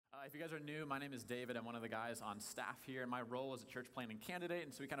If you guys are new, my name is David. I'm one of the guys on staff here, and my role is a church planting candidate.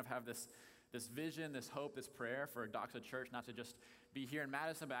 And so we kind of have this vision, this hope, this prayer for Doxa Church, not to just be here in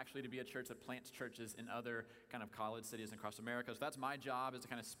Madison, but actually to be a church that plants churches in other kind of college cities across America. So that's my job, is to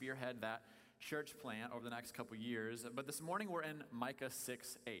kind of spearhead that church plant over the next couple years. But this morning we're in Micah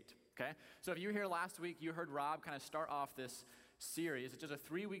 6:8. Okay? So if you were here last week, you heard Rob kind of start off this series. It's just a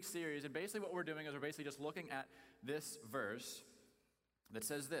 3-week series, and basically what we're doing is we're basically just looking at this verse that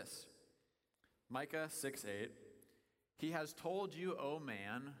says this, Micah 6:8, "He has told you, O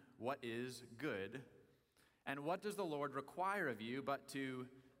man, what is good, and what does the Lord require of you but to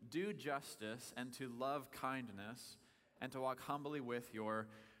do justice and to love kindness and to walk humbly with your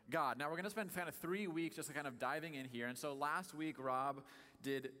God." Now we're going to spend kind of 3 weeks just kind of diving in here. And so last week, Rob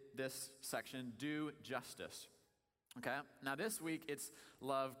did this section, do justice. Okay, now this week it's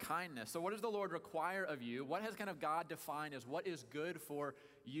love kindness. So what does the Lord require of you? What has kind of God defined as what is good for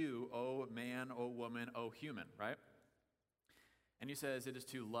you, O man, O woman, O human, right? And he says it is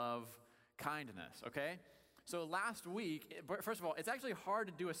to love kindness, okay? So last week, first of all, it's actually hard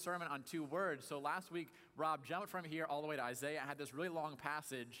to do a sermon on 2 words. So last week, Rob jumped from here all the way to Isaiah. I had this really long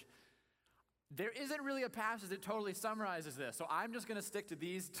passage. There isn't really a passage that totally summarizes this. So I'm just going to stick to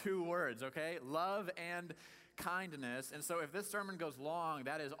these 2 words, okay? Love and kindness. And so if this sermon goes long,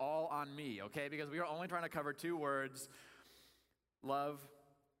 that is all on me, okay? Because we are only trying to cover 2 words, love,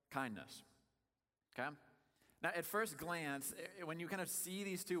 kindness, okay? Now, at first glance, when you kind of see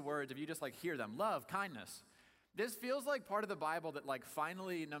these 2 words, if you just like hear them, love, kindness, this feels like part of the Bible that like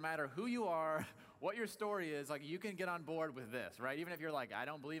finally, no matter who you are, what your story is, like you can get on board with this, right? Even if you're like, I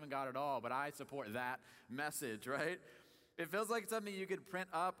don't believe in God at all, but I support that message, right? It feels like something you could print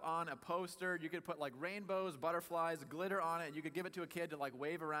up on a poster. You could put like rainbows, butterflies, glitter on it. You could give it to a kid to like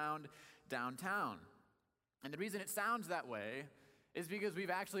wave around downtown. And the reason it sounds that way is because we've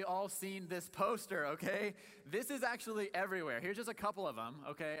actually all seen this poster, okay? This is actually everywhere. Here's just a couple of them,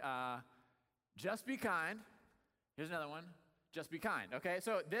 okay? Just be kind. Here's another one. Just be kind, okay?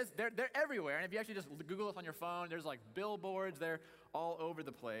 So they're everywhere. And if you actually just Google this on your phone, there's like billboards. They're all over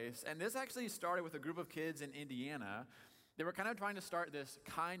the place. And this actually started with a group of kids in Indiana. They were kind of trying to start this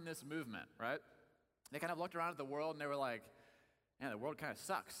kindness movement, right? They kind of looked around at the world and they were like, yeah, the world kind of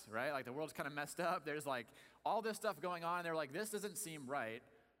sucks, right? Like the world's kind of messed up. There's like all this stuff going on. And they were like, this doesn't seem right.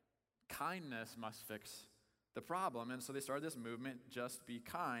 Kindness must fix the problem. And so they started this movement, just be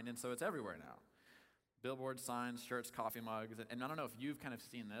kind. And so it's everywhere now. Billboards, signs, shirts, coffee mugs. And I don't know if you've kind of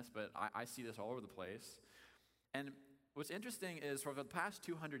seen this, but I see this all over the place. And what's interesting is for the past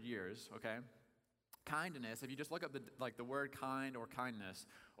 200 years, okay, kindness, if you just look up the word kind or kindness,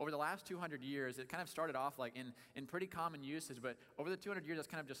 over the last 200 years, it kind of started off like in pretty common usage, but over the 200 years, it's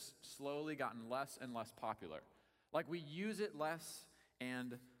kind of just slowly gotten less and less popular. Like we use it less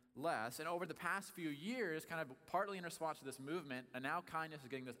and less, and over the past few years, kind of partly in response to this movement, and now kindness is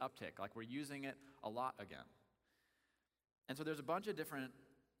getting this uptick, like we're using it a lot again. And so there's a bunch of different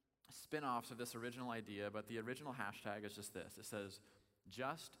spin-offs of this original idea, but the original hashtag is just this. It says,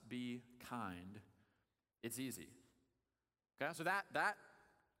 just be kind. It's easy. Okay, so that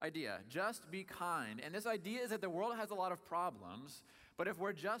idea, just be kind. And this idea is that the world has a lot of problems, but if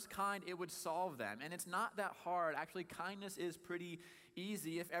we're just kind, it would solve them. And it's not that hard. Actually, kindness is pretty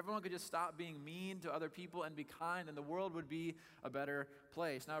easy. If everyone could just stop being mean to other people and be kind, then the world would be a better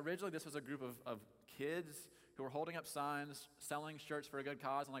place. Now, originally, this was a group of kids who were holding up signs, selling shirts for a good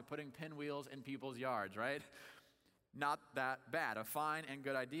cause, and like putting pinwheels in people's yards, right? Not that bad. A fine and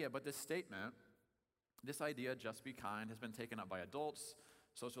good idea. But this statement, this idea, just be kind, has been taken up by adults,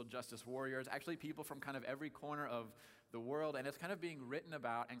 social justice warriors, actually people from kind of every corner of the world, and it's kind of being written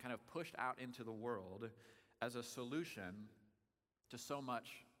about and kind of pushed out into the world as a solution to so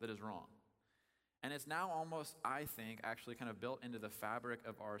much that is wrong. And it's now almost, I think, actually kind of built into the fabric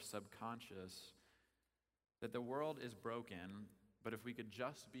of our subconscious that the world is broken, but if we could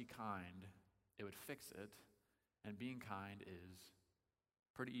just be kind, it would fix it, and being kind is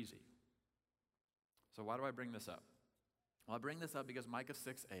pretty easy. So why do I bring this up? Well, I bring this up because Micah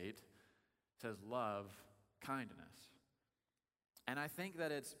 6:8 says, love kindness. And I think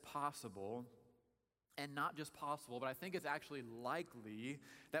that it's possible, and not just possible, but I think it's actually likely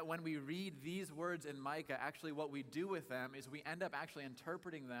that when we read these words in Micah, actually what we do with them is we end up actually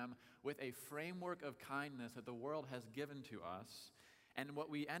interpreting them with a framework of kindness that the world has given to us. And what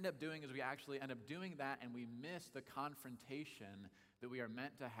we end up doing is we actually end up doing that, and we miss the confrontation that we are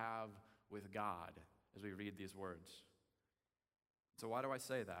meant to have with God as we read these words. So why do I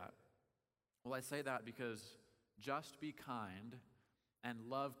say that? Well, I say that because just be kind and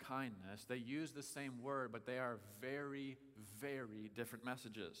love kindness, they use the same word, but they are very, very different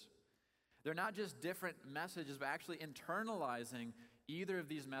messages. They're not just different messages, but actually internalizing either of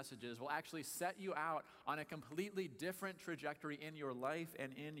these messages will actually set you out on a completely different trajectory in your life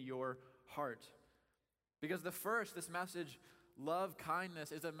and in your heart. Because the first, this message, love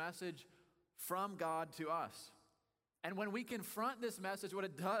kindness, is a message from God to us. And when we confront this message, what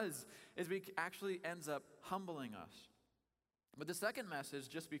it does is it actually ends up humbling us. But the second message,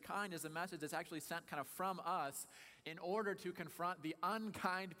 just be kind, is a message that's actually sent kind of from us in order to confront the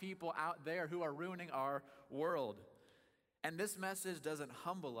unkind people out there who are ruining our world. And this message doesn't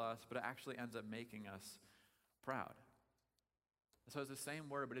humble us, but it actually ends up making us proud. So it's the same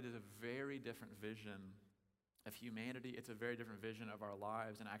word, but it is a very different vision of humanity. It's a very different vision of our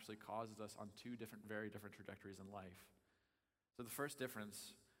lives and actually causes us on two very different trajectories in life. So the first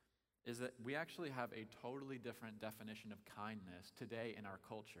difference is that we actually have a totally different definition of kindness today in our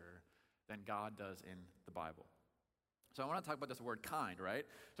culture than God does in the Bible. So I want to talk about this word kind, right?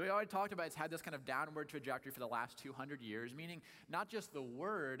 So we already talked about it's had this kind of downward trajectory for the last 200 years, meaning not just the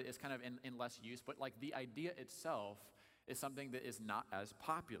word is kind of in less use, but like the idea itself is something that is not as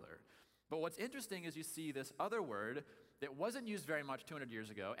popular. But what's interesting is you see this other word that wasn't used very much 200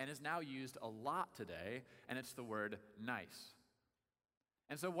 years ago and is now used a lot today, and it's the word nice.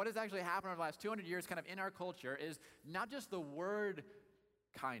 And so what has actually happened over the last 200 years kind of in our culture is not just the word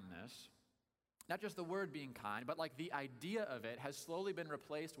kindness, not just the word being kind, but like the idea of it has slowly been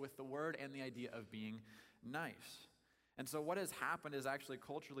replaced with the word and the idea of being nice. And so what has happened is actually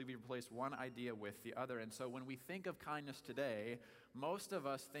culturally we replaced one idea with the other. And so when we think of kindness today, most of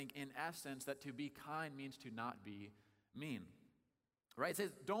us think in essence that to be kind means to not be mean. Right? It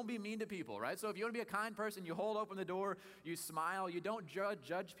says, don't be mean to people, right? So if you want to be a kind person, you hold open the door, you smile, you don't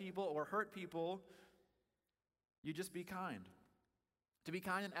judge people or hurt people, you just be kind. To be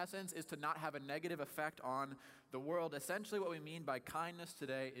kind in essence is to not have a negative effect on the world. Essentially what we mean by kindness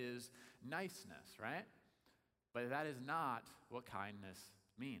today is niceness, right? But that is not what kindness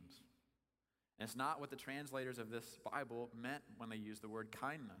means. And it's not what the translators of this Bible meant when they used the word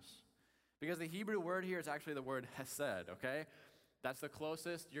kindness. Because the Hebrew word here is actually the word hesed, okay? That's the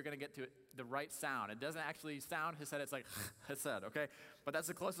closest you're going to get to the right sound. It doesn't actually sound hesed, it's like hesed, okay? But that's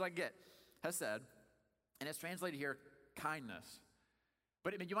the closest I can get, hesed. And it's translated here, kindness.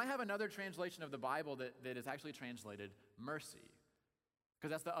 But you might have another translation of the Bible that is actually translated mercy. Because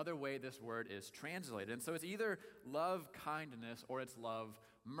that's the other way this word is translated. And so it's either love kindness or it's love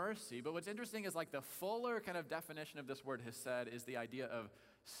mercy. But what's interesting is like the fuller kind of definition of this word hesed is the idea of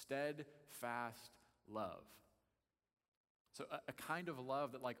steadfast love. So a kind of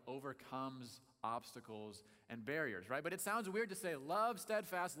love that like overcomes obstacles and barriers, right? But it sounds weird to say love,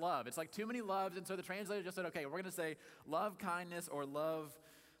 steadfast love. It's like too many loves, and so the translator just said, okay, we're going to say love kindness or love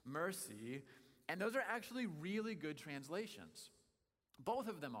mercy. And those are actually really good translations. Both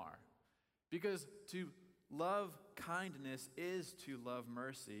of them are. Because to love kindness is to love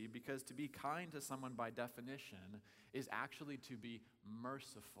mercy, because to be kind to someone by definition is actually to be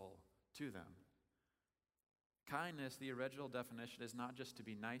merciful to them. Kindness, the original definition, is not just to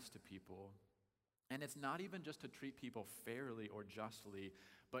be nice to people, and it's not even just to treat people fairly or justly,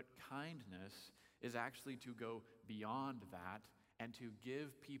 but kindness is actually to go beyond that and to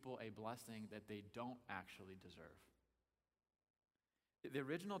give people a blessing that they don't actually deserve. The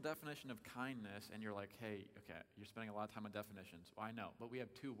original definition of kindness, and you're like, hey, okay, you're spending a lot of time on definitions. Well, I know, but we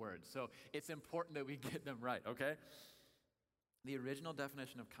have two words, so it's important that we get them right, okay? The original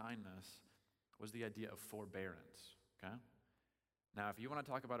definition of kindness was the idea of forbearance, okay? Now, if you want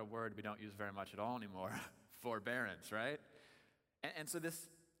to talk about a word we don't use very much at all anymore, forbearance, right? And so this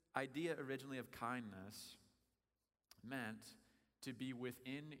idea originally of kindness meant to be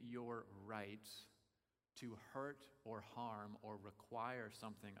within your rights to hurt or harm or require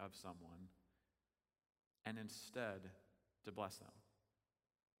something of someone, and instead to bless them.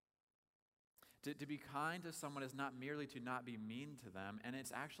 To be kind to someone is not merely to not be mean to them, and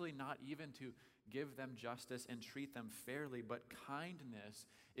it's actually not even to give them justice and treat them fairly, but kindness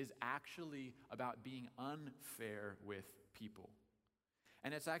is actually about being unfair with people.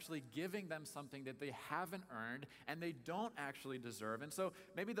 And it's actually giving them something that they haven't earned and they don't actually deserve. And so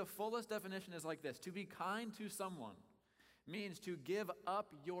maybe the fullest definition is like this: to be kind to someone means to give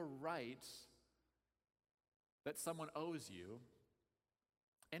up your rights that someone owes you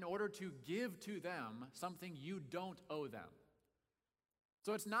in order to give to them something you don't owe them.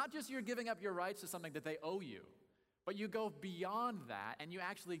 So it's not just you're giving up your rights to something that they owe you, but you go beyond that and you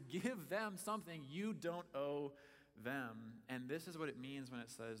actually give them something you don't owe them. And this is what it means when it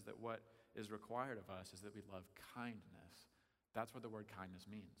says that what is required of us is that we love kindness, That's what the word kindness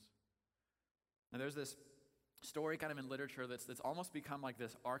means. Now there's this story kind of in literature that's almost become like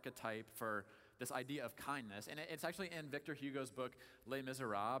this archetype for this idea of kindness. And it's actually in Victor Hugo's book, Les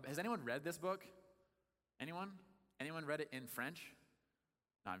Miserables. Has anyone read this book? Anyone? Anyone read it in French?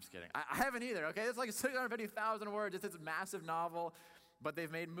 No, I'm just kidding. I haven't either, okay? It's like 650,000 words. It's this massive novel, but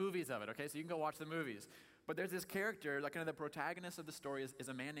they've made movies of it, okay? So you can go watch the movies. But there's this character, like kind of the protagonist of the story is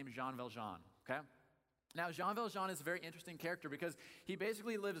a man named Jean Valjean, okay? Now, Jean Valjean is a very interesting character because he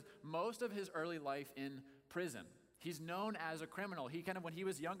basically lives most of his early life in prison. He's known as a criminal. When he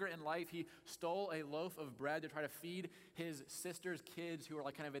was younger in life, he stole a loaf of bread to try to feed his sister's kids who are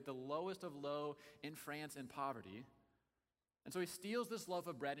like kind of at the lowest of low in France in poverty. And so he steals this loaf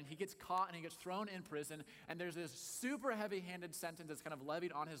of bread and he gets caught and he gets thrown in prison. And there's this super heavy-handed sentence that's kind of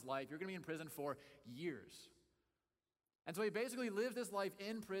levied on his life. You're going to be in prison for years. And so he basically lives this life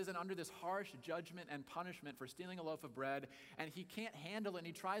in prison under this harsh judgment and punishment for stealing a loaf of bread, and he can't handle it, and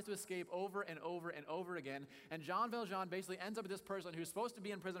he tries to escape over and over and over again. And Jean Valjean basically ends up with this person who's supposed to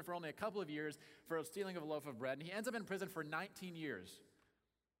be in prison for only a couple of years for stealing of a loaf of bread, and he ends up in prison for 19 years.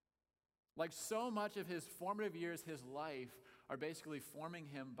 Like so much of his formative years, his life, are basically forming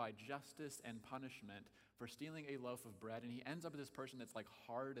him by justice and punishment for stealing a loaf of bread, and he ends up with this person that's like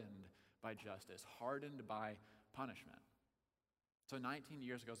hardened by justice, hardened by punishment. So 19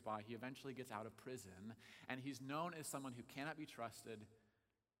 years goes by, he eventually gets out of prison, and he's known as someone who cannot be trusted.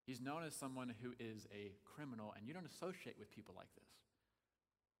 He's known as someone who is a criminal, and you don't associate with people like this.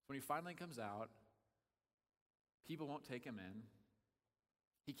 So when he finally comes out, people won't take him in.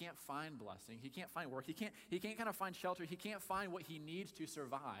 He can't find blessing. He can't find work. He can't kind of find shelter. He can't find what he needs to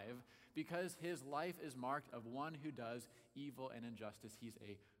survive because his life is marked of one who does evil and injustice. He's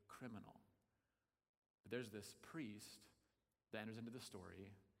a criminal. But there's this priest that enters into the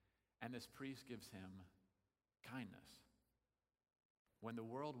story, and this priest gives him kindness. When the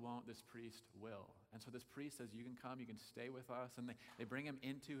world won't, this priest will. And so this priest says, you can come, you can stay with us. And they bring him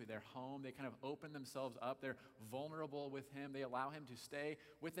into their home. They kind of open themselves up. They're vulnerable with him. They allow him to stay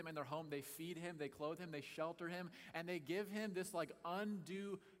with them in their home. They feed him, they clothe him, they shelter him, and they give him this like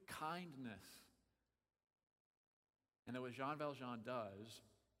undue kindness. And then what Jean Valjean does,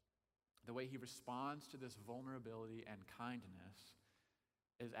 the way he responds to this vulnerability and kindness,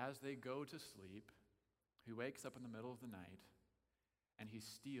 is as they go to sleep, he wakes up in the middle of the night and he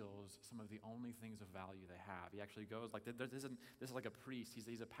steals some of the only things of value they have. He actually goes, like, this is like a priest,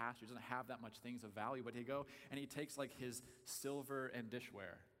 he's a pastor, he doesn't have that much things of value, but he go and he takes like his silver and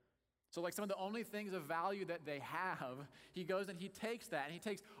dishware. So like some of the only things of value that they have, he goes and he takes that, and he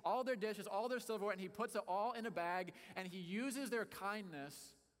takes all their dishes, all their silverware, and he puts it all in a bag, and he uses their kindness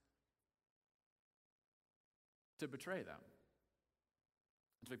to betray them.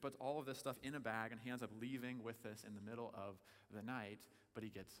 And so he puts all of this stuff in a bag, and he ends up leaving with this in the middle of the night, but he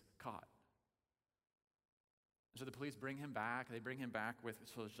gets caught. And so the police bring him back. They bring him back with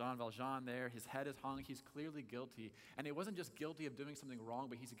Jean Valjean there. His head is hung. He's clearly guilty. And he wasn't just guilty of doing something wrong,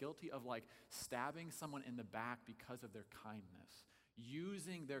 but he's guilty of like stabbing someone in the back because of their kindness,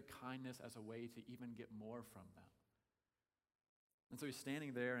 using their kindness as a way to even get more from them. And so he's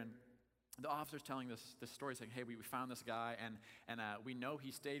standing there, and the officer's telling this story, saying, hey, we found this guy, and we know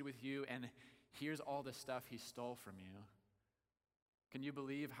he stayed with you, and here's all the stuff he stole from you. Can you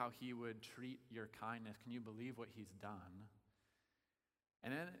believe how he would treat your kindness? Can you believe what he's done?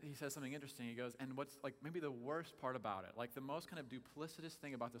 And then he says something interesting. He goes, and what's like maybe the worst part about it, like the most kind of duplicitous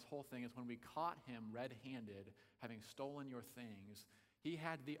thing about this whole thing is when we caught him red-handed, having stolen your things, he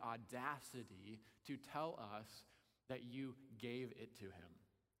had the audacity to tell us that you gave it to him.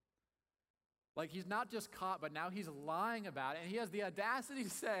 Like he's not just caught, but now he's lying about it. And he has the audacity to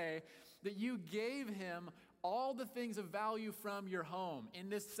say that you gave him all the things of value from your home in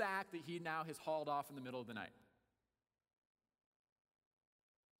this sack that he now has hauled off in the middle of the night.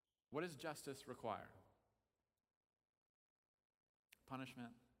 What does justice require? Punishment,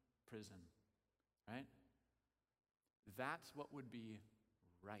 prison, right? That's what would be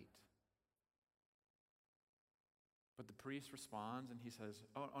right. But the priest responds and he says,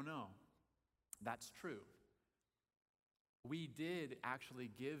 oh no. That's true. We did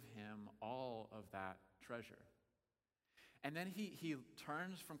actually give him all of that treasure. And then he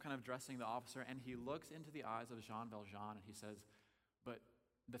turns from kind of addressing the officer, and he looks into the eyes of Jean Valjean, and he says, but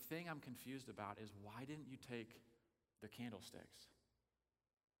the thing I'm confused about is why didn't you take the candlesticks?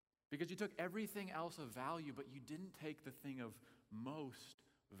 Because you took everything else of value, but you didn't take the thing of most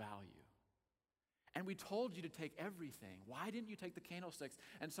value. And we told you to take everything. Why didn't you take the candlesticks?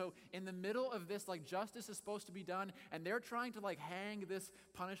 And so in the middle of this, like, justice is supposed to be done, and they're trying to, like, hang this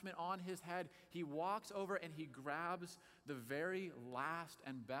punishment on his head. He walks over and he grabs the very last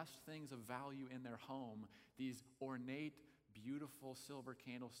and best things of value in their home, these ornate, beautiful silver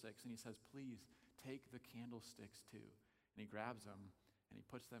candlesticks, and he says, please take the candlesticks too. And he grabs them and he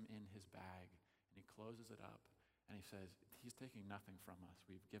puts them in his bag and he closes it up and he says, he's taking nothing from us.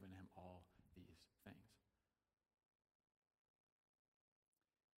 We've given him all these things.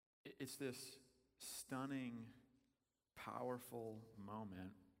 It's this stunning, powerful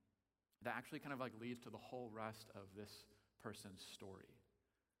moment that actually kind of like leads to the whole rest of this person's story.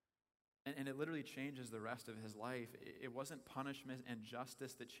 And it literally changes the rest of his life. It wasn't punishment and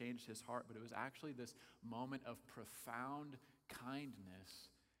justice that changed his heart, but it was actually this moment of profound kindness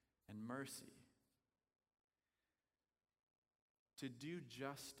and mercy. To do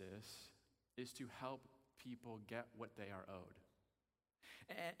justice is to help people get what they are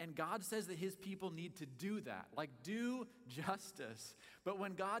owed. And God says that his people need to do that, like do justice. But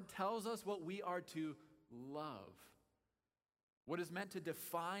when God tells us what we are to love, what is meant to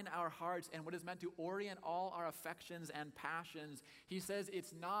define our hearts and what is meant to orient all our affections and passions, he says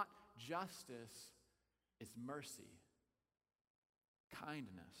it's not justice, it's mercy, kindness.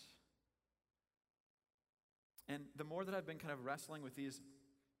 And the more that I've been kind of wrestling with these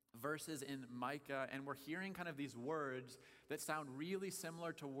verses in Micah, and we're hearing kind of these words that sound really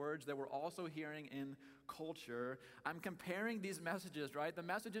similar to words that we're also hearing in culture, I'm comparing these messages, right? The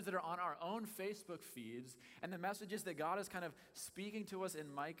messages that are on our own Facebook feeds and the messages that God is kind of speaking to us in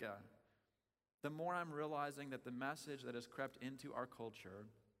Micah. The more I'm realizing that the message that has crept into our culture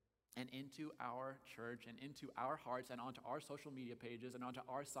and into our church and into our hearts and onto our social media pages and onto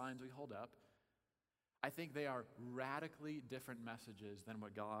our signs we hold up, I think they are radically different messages than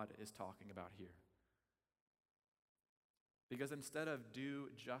what God is talking about here. Because instead of do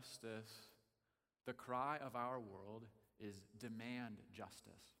justice, the cry of our world is demand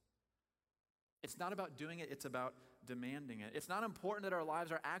justice. It's not about doing it, it's about demanding it. It's not important that our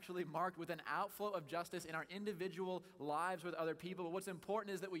lives are actually marked with an outflow of justice in our individual lives with other people, but what's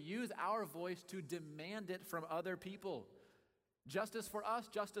important is that we use our voice to demand it from other people. Justice for us,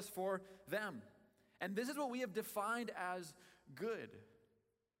 justice for them. And this is what we have defined as good.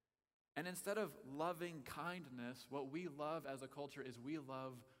 And instead of loving kindness, what we love as a culture is we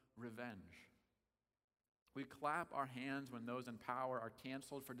love revenge. We clap our hands when those in power are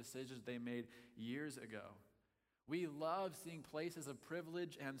canceled for decisions they made years ago. We love seeing places of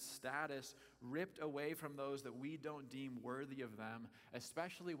privilege and status ripped away from those that we don't deem worthy of them,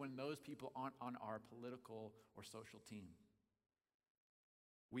 especially when those people aren't on our political or social team.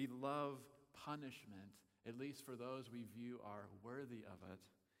 We love punishment, at least for those we view are worthy of it.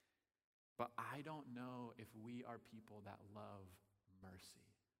 But I don't know if we are people that love mercy,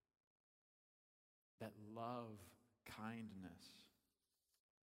 that love kindness.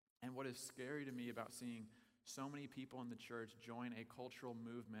 And what is scary to me about seeing so many people in the church join a cultural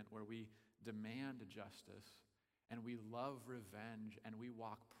movement where we demand justice and we love revenge and we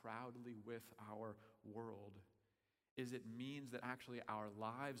walk proudly with our world is it means that actually our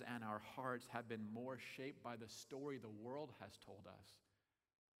lives and our hearts have been more shaped by the story the world has told us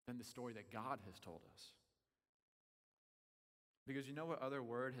than the story that God has told us. Because you know what other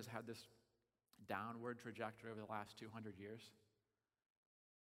word has had this downward trajectory over the last 200 years?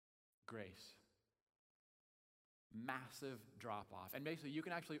 Grace. Massive drop off. And basically you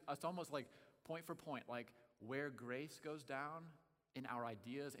can actually, it's almost like point for point, like where grace goes down in our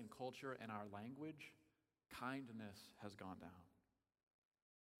ideas, in culture, in our language, kindness has gone down.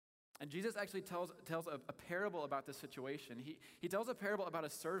 And Jesus actually tells a parable about this situation. He tells a parable about a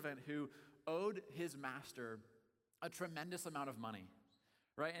servant who owed his master a tremendous amount of money,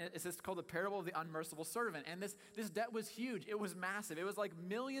 right? And it's called the parable of the unmerciful servant. And this debt was huge. It was massive. It was like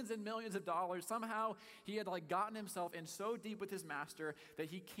millions and millions of dollars. Somehow he had like gotten himself in so deep with his master that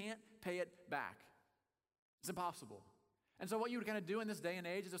he can't pay it back. It's impossible. And so what you would kind of do in this day and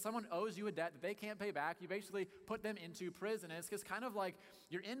age is if someone owes you a debt that they can't pay back, you basically put them into prison. And it's kind of like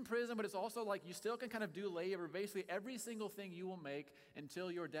you're in prison, but it's also like you still can kind of do labor. Basically, every single thing you will make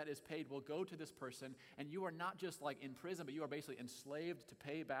until your debt is paid will go to this person. And you are not just like in prison, but you are basically enslaved to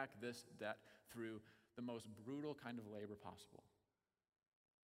pay back this debt through the most brutal kind of labor possible.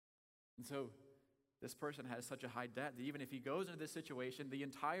 And so this person has such a high debt that even if he goes into this situation, the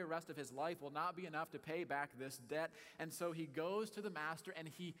entire rest of his life will not be enough to pay back this debt. And so he goes to the master and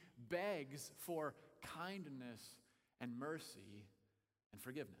he begs for kindness and mercy and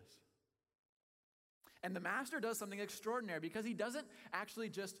forgiveness. And the master does something extraordinary because he doesn't actually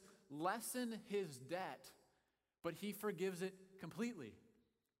just lessen his debt, but he forgives it completely.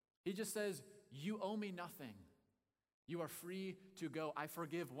 He just says, you owe me nothing. You are free to go. I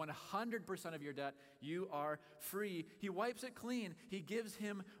forgive 100% of your debt. You are free. He wipes it clean. He gives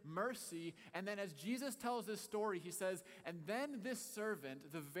him mercy. And then as Jesus tells this story, he says, and then this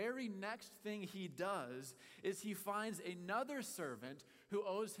servant, the very next thing he does is he finds another servant who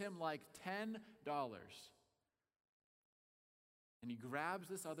owes him like $10. And he grabs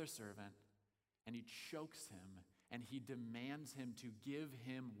this other servant and he chokes him and he demands him to give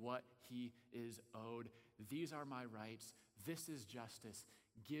him what he is owed. These are my rights. This is justice.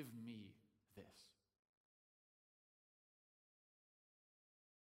 Give me this.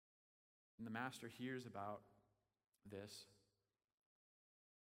 And the master hears about this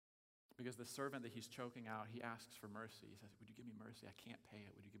because the servant that he's choking out, he asks for mercy. He says, would you give me mercy? I can't pay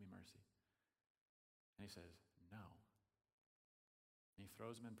it. Would you give me mercy? And he says, no. And he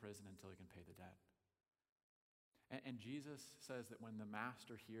throws him in prison until he can pay the debt. And Jesus says that when the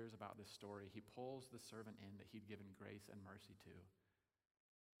master hears about this story, he pulls the servant in that he'd given grace and mercy to.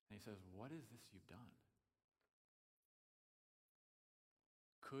 And he says, what is this you've done?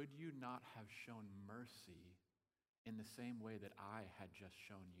 Could you not have shown mercy in the same way that I had just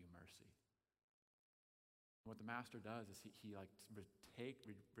shown you mercy? And what the master does is he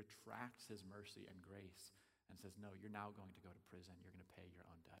retracts his mercy and grace and says, no, you're now going to go to prison. You're going to pay your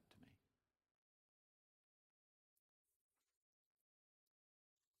own debt to me.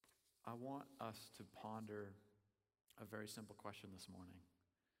 I want us to ponder a very simple question this morning.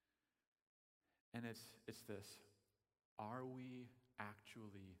 And it's this: are we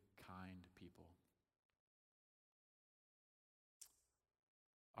actually kind people?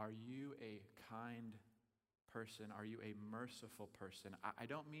 Are you a kind person? Are you a merciful person? I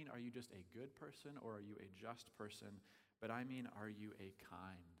don't mean are you just a good person or are you a just person, but I mean are you a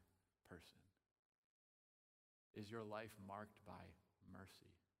kind person? Is your life marked by mercy?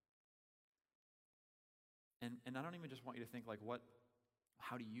 And I don't even just want you to think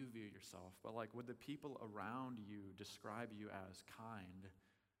how do you view yourself? But would the people around you describe you as kind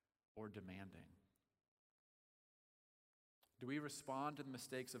or demanding? Do we respond to the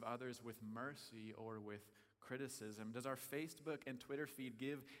mistakes of others with mercy or with criticism? Does our Facebook and Twitter feed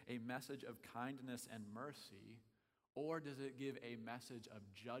give a message of kindness and mercy, or does it give a message of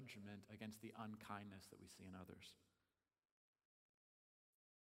judgment against the unkindness that we see in others?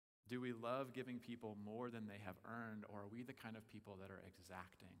 Do we love giving people more than they have earned, or are we the kind of people that are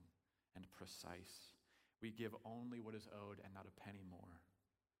exacting and precise? We give only what is owed and not a penny more.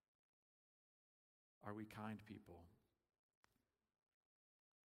 Are we kind people?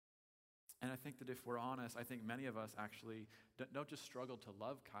 And I think that if we're honest, I think many of us actually don't just struggle to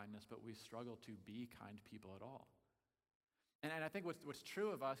love kindness, but we struggle to be kind people at all. And I think what's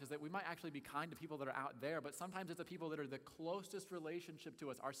true of us is that we might actually be kind to people that are out there, but sometimes it's the people that are the closest relationship to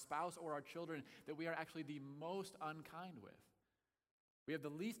us, our spouse or our children, that we are actually the most unkind with. We have the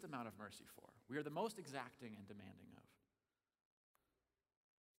least amount of mercy for. We are the most exacting and demanding of.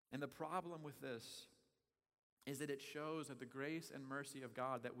 And the problem with this is that it shows that the grace and mercy of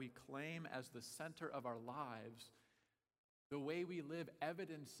God that we claim as the center of our lives, the way we live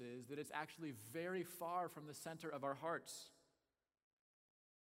evidences that it's actually very far from the center of our hearts.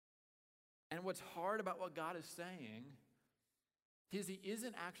 And what's hard about what God is saying is he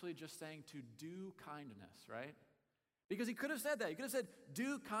isn't actually just saying to do kindness, right? Because he could have said that. He could have said,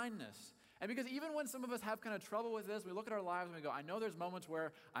 do kindness. And because even when some of us have kind of trouble with this, we look at our lives and we go, I know there's moments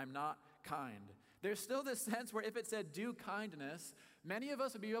where I'm not kind. There's still this sense where if it said do kindness, many of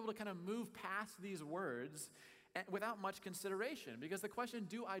us would be able to kind of move past these words without much consideration. Because the question,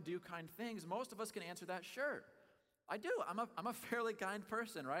 do I do kind things? Most of us can answer that, sure. I do. I'm a fairly kind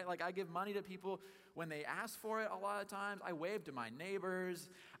person, right? I give money to people when they ask for it a lot of times. I wave to my neighbors.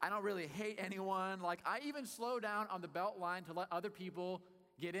 I don't really hate anyone. I even slow down on the belt line to let other people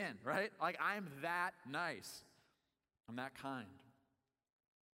get in, right? I'm that nice. I'm that kind.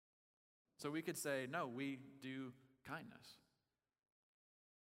 So we could say, no, we do kindness.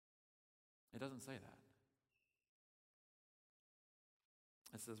 It doesn't say that.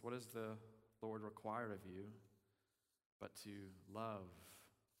 It says, what does the Lord require of you but to love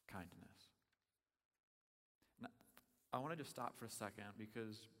kindness? Now, I want to just stop for a second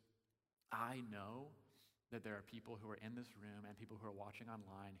because I know that there are people who are in this room and people who are watching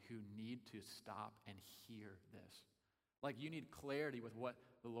online who need to stop and hear this. You need clarity with what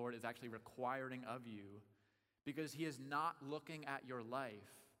the Lord is actually requiring of you, because he is not looking at your life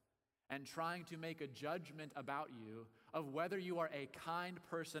and trying to make a judgment about you of whether you are a kind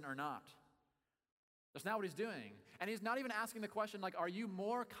person or not. That's not what he's doing. And he's not even asking the question, like, are you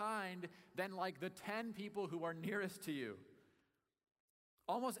more kind than like the 10 people who are nearest to you?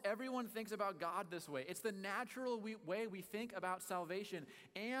 Almost everyone thinks about God this way. It's the natural way we think about salvation.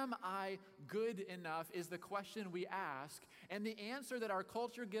 Am I good enough is the question we ask. And the answer that our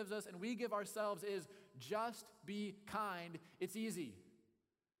culture gives us and we give ourselves is just be kind. It's easy.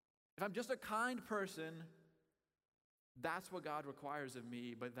 If I'm just a kind person, that's what God requires of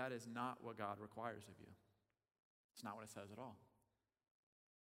me, but that is not what God requires of you. It's not what it says at all.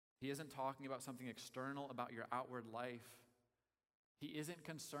 He isn't talking about something external about your outward life. He isn't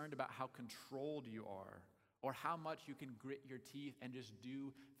concerned about how controlled you are or how much you can grit your teeth and just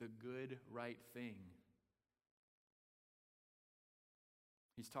do the good, right thing.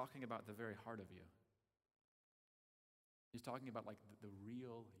 He's talking about the very heart of you. He's talking about like the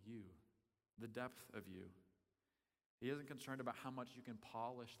real you, the depth of you. He isn't concerned about how much you can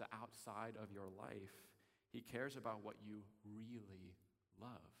polish the outside of your life. He cares about what you really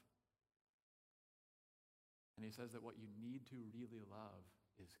love. And he says that what you need to really love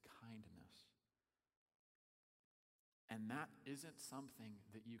is kindness. And that isn't something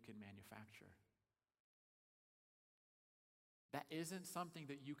that you can manufacture. That isn't something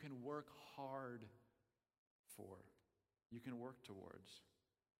that you can work hard for. You can work towards.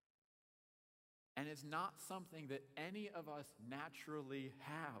 And it's not something that any of us naturally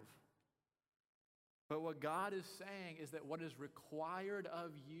have. But what God is saying is that what is required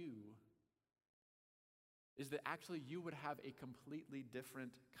of you is that actually you would have a completely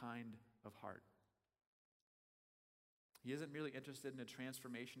different kind of heart. He isn't merely interested in a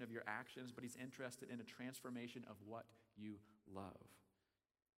transformation of your actions, but he's interested in a transformation of what you love.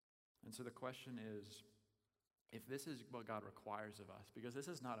 And so the question is, if this is what God requires of us, because this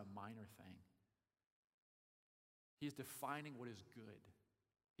is not a minor thing, he's defining what is good.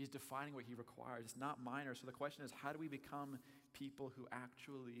 He's defining what he requires. It's not minor. So the question is, how do we become people who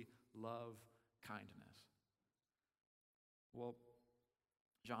actually love kindness? Well,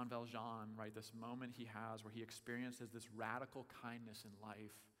 Jean Valjean, right, this moment he has where he experiences this radical kindness in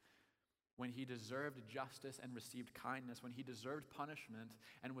life, when he deserved justice and received kindness, when he deserved punishment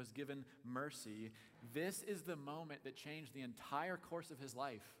and was given mercy, this is the moment that changed the entire course of his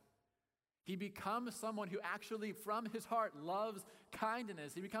life. He becomes someone who actually, from his heart, loves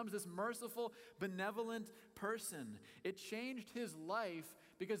kindness. He becomes this merciful, benevolent person. It changed his life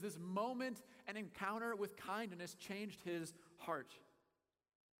because this moment and encounter with kindness changed his heart.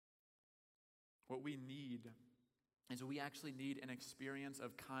 What we need is we actually need an experience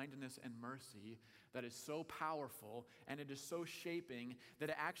of kindness and mercy that is so powerful and it is so shaping that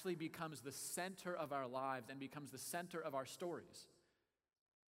it actually becomes the center of our lives and becomes the center of our stories.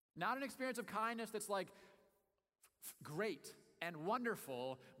 Not an experience of kindness that's like great and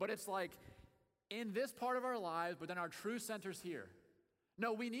wonderful, but it's like in this part of our lives, but then our true center's here.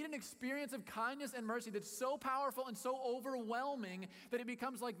 No, we need an experience of kindness and mercy that's so powerful and so overwhelming that it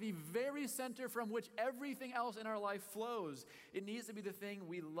becomes like the very center from which everything else in our life flows. It needs to be the thing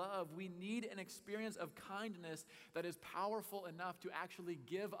we love. We need an experience of kindness that is powerful enough to actually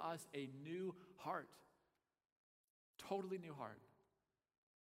give us a new heart. Totally new heart.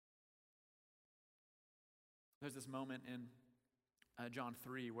 There's this moment in John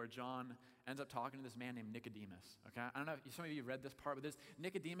 3 where John ends up talking to this man named Nicodemus, okay? I don't know if some of you read this part, but this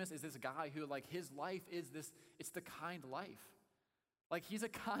Nicodemus is this guy who, like, his life is this, it's the kind life. Like, he's a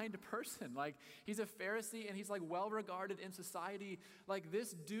kind person. Like, he's a Pharisee and he's like well regarded in society. Like,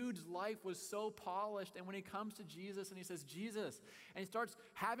 this dude's life was so polished. And when he comes to Jesus and he says, Jesus, and he starts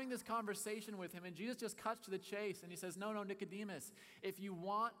having this conversation with him, and Jesus just cuts to the chase and he says, no, Nicodemus, if you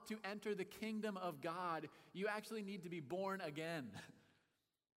want to enter the kingdom of God, you actually need to be born again.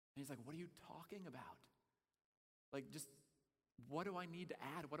 And he's like, what are you talking about? Like, just what do I need to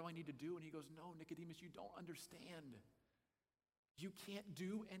add? What do I need to do? And he goes, no, Nicodemus, you don't understand. You can't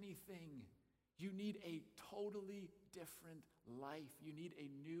do anything. You need a totally different life. You need a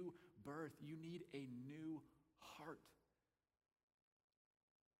new birth. You need a new heart.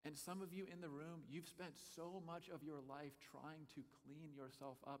 And some of you in the room, you've spent so much of your life trying to clean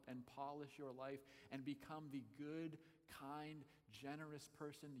yourself up and polish your life and become the good, kind, generous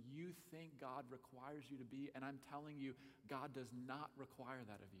person you think God requires you to be. And I'm telling you, God does not require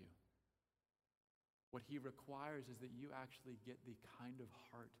that of you. What he requires is that you actually get the kind of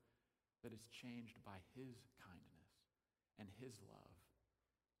heart that is changed by his kindness and his love.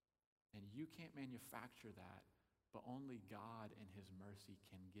 And you can't manufacture that, but only God in his mercy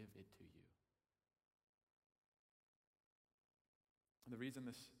can give it to you. And the reason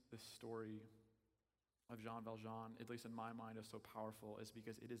this story of Jean Valjean, at least in my mind, is so powerful is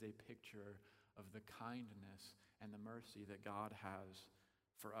because it is a picture of the kindness and the mercy that God has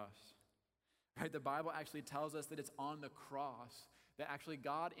for us. Right? The Bible actually tells us that it's on the cross that actually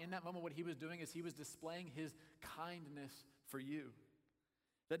God, in that moment, what he was doing is he was displaying his kindness for you.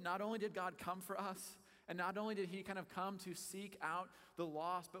 That not only did God come for us, and not only did he kind of come to seek out the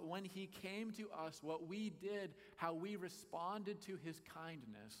lost, but when he came to us, what we did, how we responded to his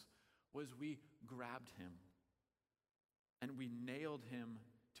kindness, was we grabbed him and we nailed him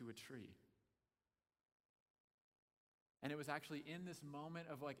to a tree. And it was actually in this moment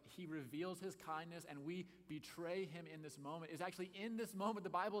of he reveals his kindness and we betray him in this moment. It's actually in this moment the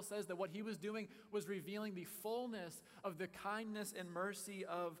Bible says that what he was doing was revealing the fullness of the kindness and mercy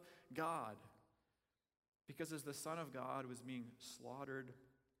of God. Because as the Son of God was being slaughtered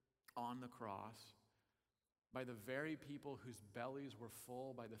on the cross by the very people whose bellies were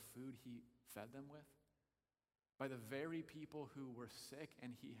full by the food he fed them with, by the very people who were sick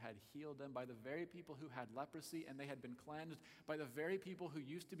and he had healed them, by the very people who had leprosy and they had been cleansed, by the very people who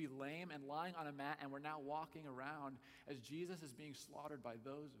used to be lame and lying on a mat and were now walking around, as Jesus is being slaughtered by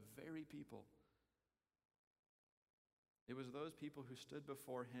those very people. It was those people who stood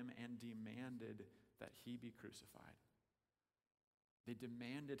before him and demanded that he be crucified. They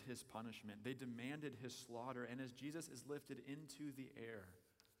demanded his punishment. They demanded his slaughter. And as Jesus is lifted into the air,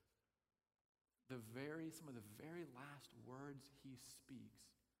 some of the very last words he speaks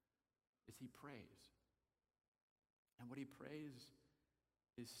is he prays. And what he prays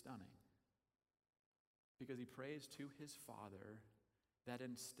is stunning. Because he prays to his Father that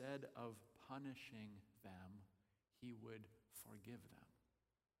instead of punishing them, he would forgive them.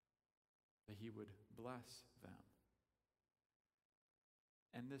 That he would bless them.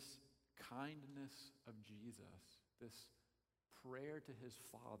 And this kindness of Jesus, this prayer to his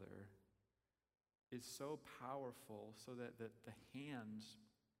Father, is so powerful so that the hands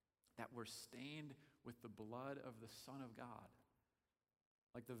that were stained with the blood of the Son of God,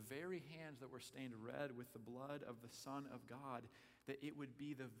 like the very hands that were stained red with the blood of the Son of God, that it would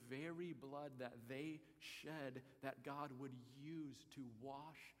be the very blood that they shed that God would use to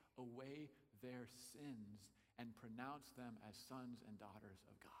wash away their sins and pronounce them as sons and daughters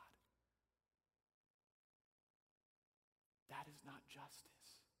of God. That is not justice.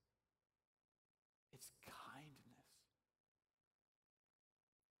 It's kindness.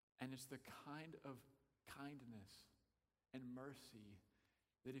 And it's the kind of kindness and mercy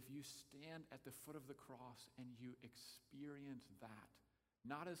that if you stand at the foot of the cross and you experience that,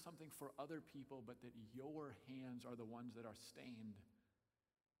 not as something for other people, but that your hands are the ones that are stained,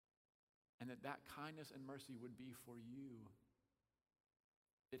 and that kindness and mercy would be for you,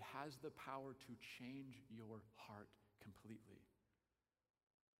 it has the power to change your heart completely.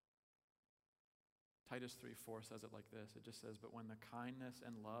 Titus 3:4 says it like this. It just says, "But when the kindness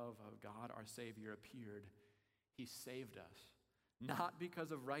and love of God our Savior appeared, he saved us, not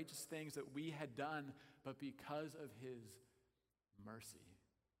because of righteous things that we had done, but because of his mercy."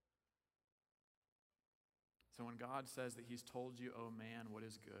 So when God says that he's told you, "Oh man, what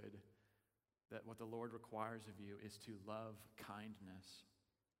is good," that what the Lord requires of you is to love kindness,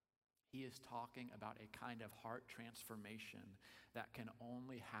 he is talking about a kind of heart transformation that can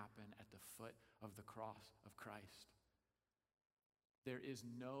only happen at the foot of the cross of Christ. There is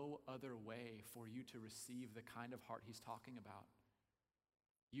no other way for you to receive the kind of heart he's talking about.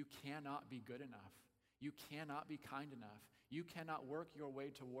 You cannot be good enough. You cannot be kind enough. You cannot work your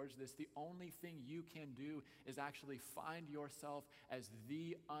way towards this. The only thing you can do is actually find yourself as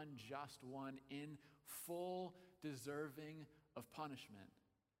the unjust one in full deserving of punishment.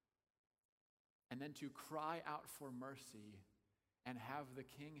 And then to cry out for mercy and have the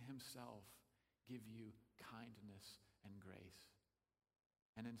King himself give you kindness and grace.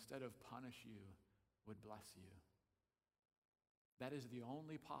 And instead of punish you, would bless you. That is the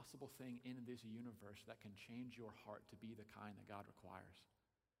only possible thing in this universe that can change your heart to be the kind that God requires.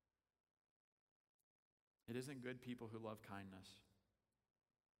 It isn't good people who love kindness.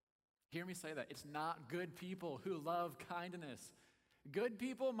 Hear me say that. It's not good people who love kindness. Good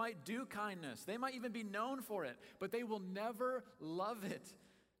people might do kindness. They might even be known for it, but they will never love it.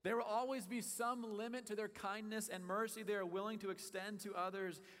 There will always be some limit to their kindness and mercy they are willing to extend to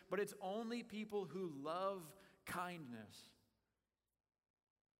others, but it's only people who love kindness.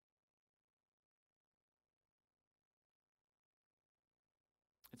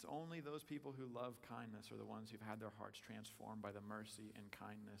 It's only those people who love kindness are the ones who've had their hearts transformed by the mercy and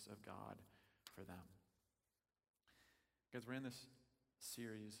kindness of God for them. Because we're in this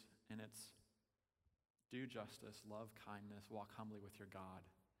series, and it's do justice, love kindness, walk humbly with your God.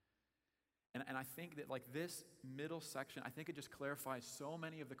 And I think that like this middle section, I think it just clarifies so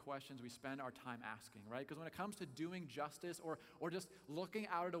many of the questions we spend our time asking, right? Because when it comes to doing justice or just looking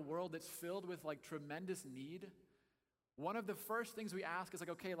out at a world that's filled with like tremendous need, one of the first things we ask is like,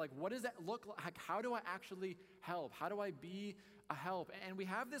 okay, like what does that look like? How do I actually help? How do I be a help? And we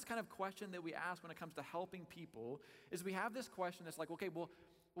have this kind of question that we ask when it comes to helping people, is we have this question that's like, okay, well,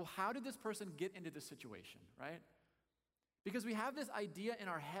 how did this person get into this situation, right? Because we have this idea in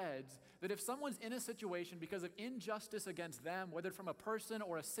our heads that if someone's in a situation because of injustice against them, whether from a person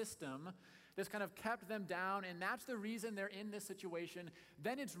or a system that's kind of kept them down, and that's the reason they're in this situation,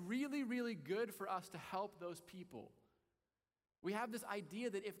 then it's really, really good for us to help those people. We have this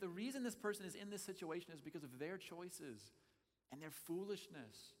idea that if the reason this person is in this situation is because of their choices and their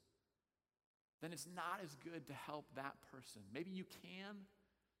foolishness, then it's not as good to help that person. Maybe you can,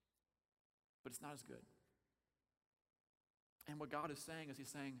 but it's not as good. And what God is saying is he's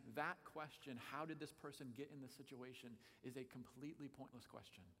saying that question, how did this person get in this situation, is a completely pointless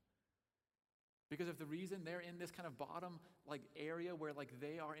question. Because if the reason they're in this kind of bottom like area where like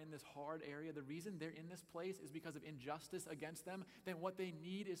they are in this hard area, the reason they're in this place is because of injustice against them, then what they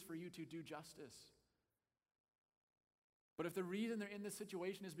need is for you to do justice. But if the reason they're in this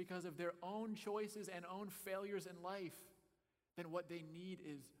situation is because of their own choices and own failures in life, then what they need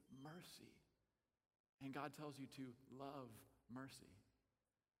is mercy. And God tells you to love mercy.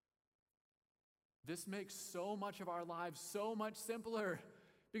 This makes so much of our lives so much simpler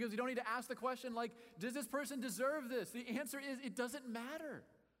because you don't need to ask the question like, does this person deserve this? The answer is it doesn't matter.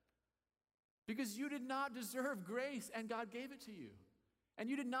 Because you did not deserve grace and God gave it to you. And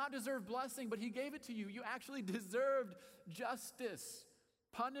you did not deserve blessing, but he gave it to you. You actually deserved justice,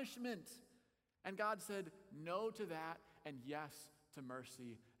 punishment. And God said no to that and yes to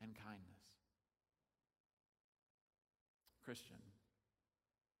mercy and kindness. Christian,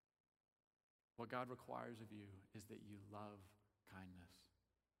 what God requires of you is that you love kindness,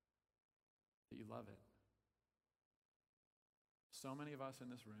 that you love it. So many of us in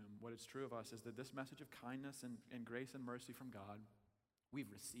this room, what is true of us is that this message of kindness and grace and mercy from God,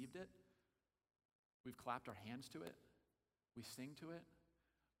 we've received it, we've clapped our hands to it, we sing to it,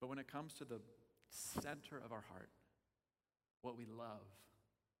 but when it comes to the center of our heart, what we love,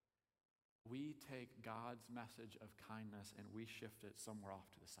 we take God's message of kindness and we shift it somewhere off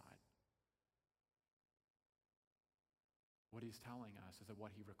to the side. What he's telling us is that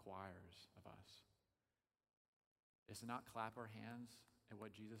what he requires of us is to not clap our hands at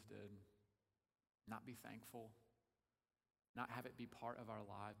what Jesus did, not be thankful, not have it be part of our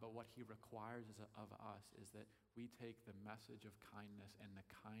life, but what he requires of us is that we take the message of kindness and the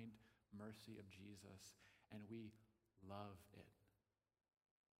kind mercy of Jesus and we love it.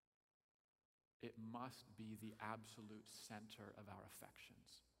 It must be the absolute center of our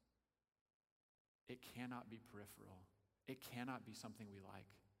affections. It cannot be peripheral. It cannot be something we like.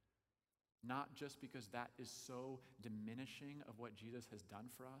 Not just because that is so diminishing of what Jesus has done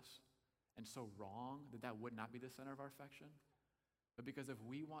for us and so wrong that would not be the center of our affection, but because if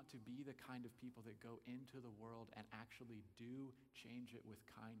we want to be the kind of people that go into the world and actually do change it with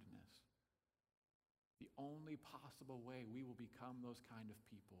kindness, the only possible way we will become those kind of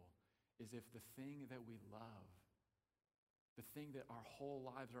people is if the thing that we love, the thing that our whole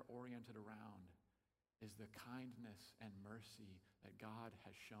lives are oriented around, is the kindness and mercy that God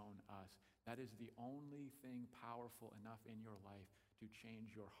has shown us. That is the only thing powerful enough in your life to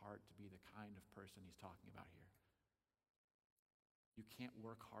change your heart to be the kind of person he's talking about here. You can't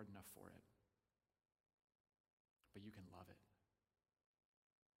work hard enough for it, but you can love it.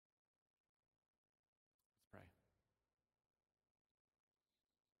 Let's pray.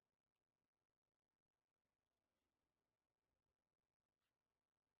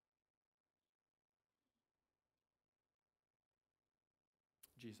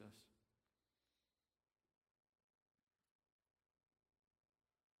 Jesus,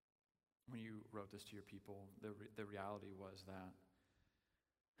 when you wrote this to your people, the reality was that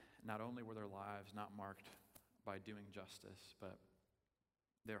not only were their lives not marked by doing justice, but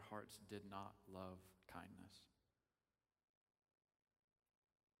their hearts did not love kindness.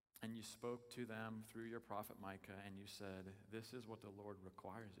 And you spoke to them through your prophet Micah, and you said, this is what the Lord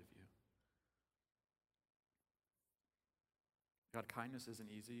requires of you. God, kindness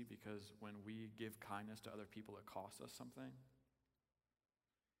isn't easy because when we give kindness to other people, it costs us something.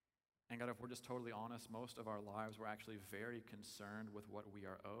 And God, if we're just totally honest, most of our lives we're actually very concerned with what we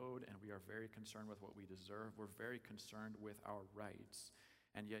are owed, and we are very concerned with what we deserve. We're very concerned with our rights,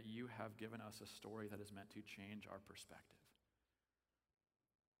 and yet you have given us a story that is meant to change our perspective.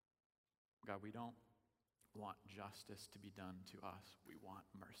 God, we don't want justice to be done to us. We want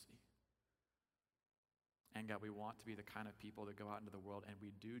mercy. And God, we want to be the kind of people that go out into the world and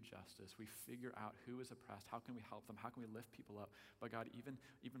we do justice. We figure out who is oppressed. How can we help them? How can we lift people up? But God, even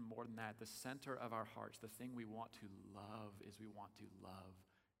more than that, the center of our hearts, the thing we want to love is we want to love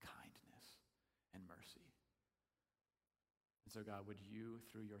kindness and mercy. And so God, would you,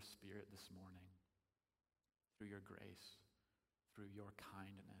 through your Spirit this morning, through your grace, through your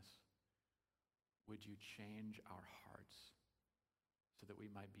kindness, would you change our hearts so that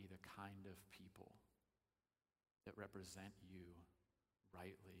we might be the kind of people that represent you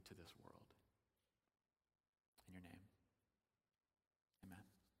rightly to this world?